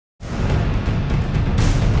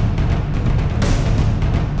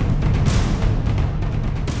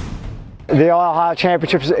The All-Ohio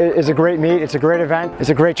Championships is a great meet, it's a great event, it's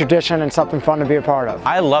a great tradition and something fun to be a part of.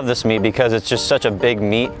 I love this meet because it's just such a big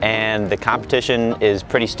meet and the competition is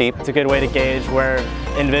pretty steep. It's a good way to gauge where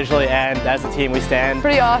individually and as a team we stand.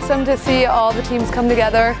 Pretty awesome to see all the teams come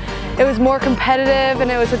together. It was more competitive and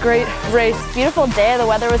it was a great race. Beautiful day, the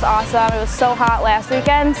weather was awesome. It was so hot last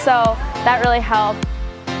weekend, so that really helped.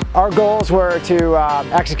 Our goals were to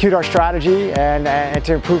execute our strategy and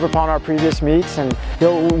to improve upon our previous meets, and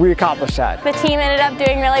we accomplished that. The team ended up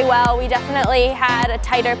doing really well. We definitely had a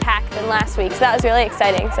tighter pack than last week, so that was really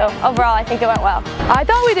exciting. So overall, I think it went well. I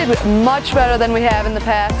thought we did much better than we have in the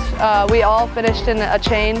past. We all finished in a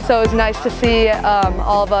chain, so it was nice to see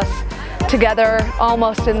all of us together,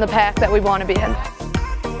 almost in the pack that we want to be in.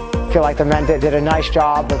 I feel like the men did a nice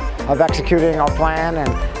job of executing our plan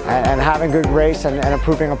and having a good race and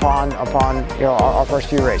improving upon our first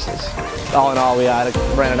few races. All in all, we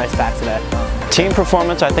ran a nice pack today. Team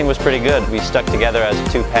performance I think was pretty good. We stuck together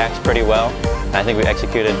as two packs pretty well, and I think we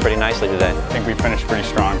executed pretty nicely today. I think we finished pretty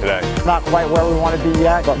strong today. Not quite where we want to be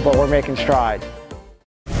yet, but we're making stride.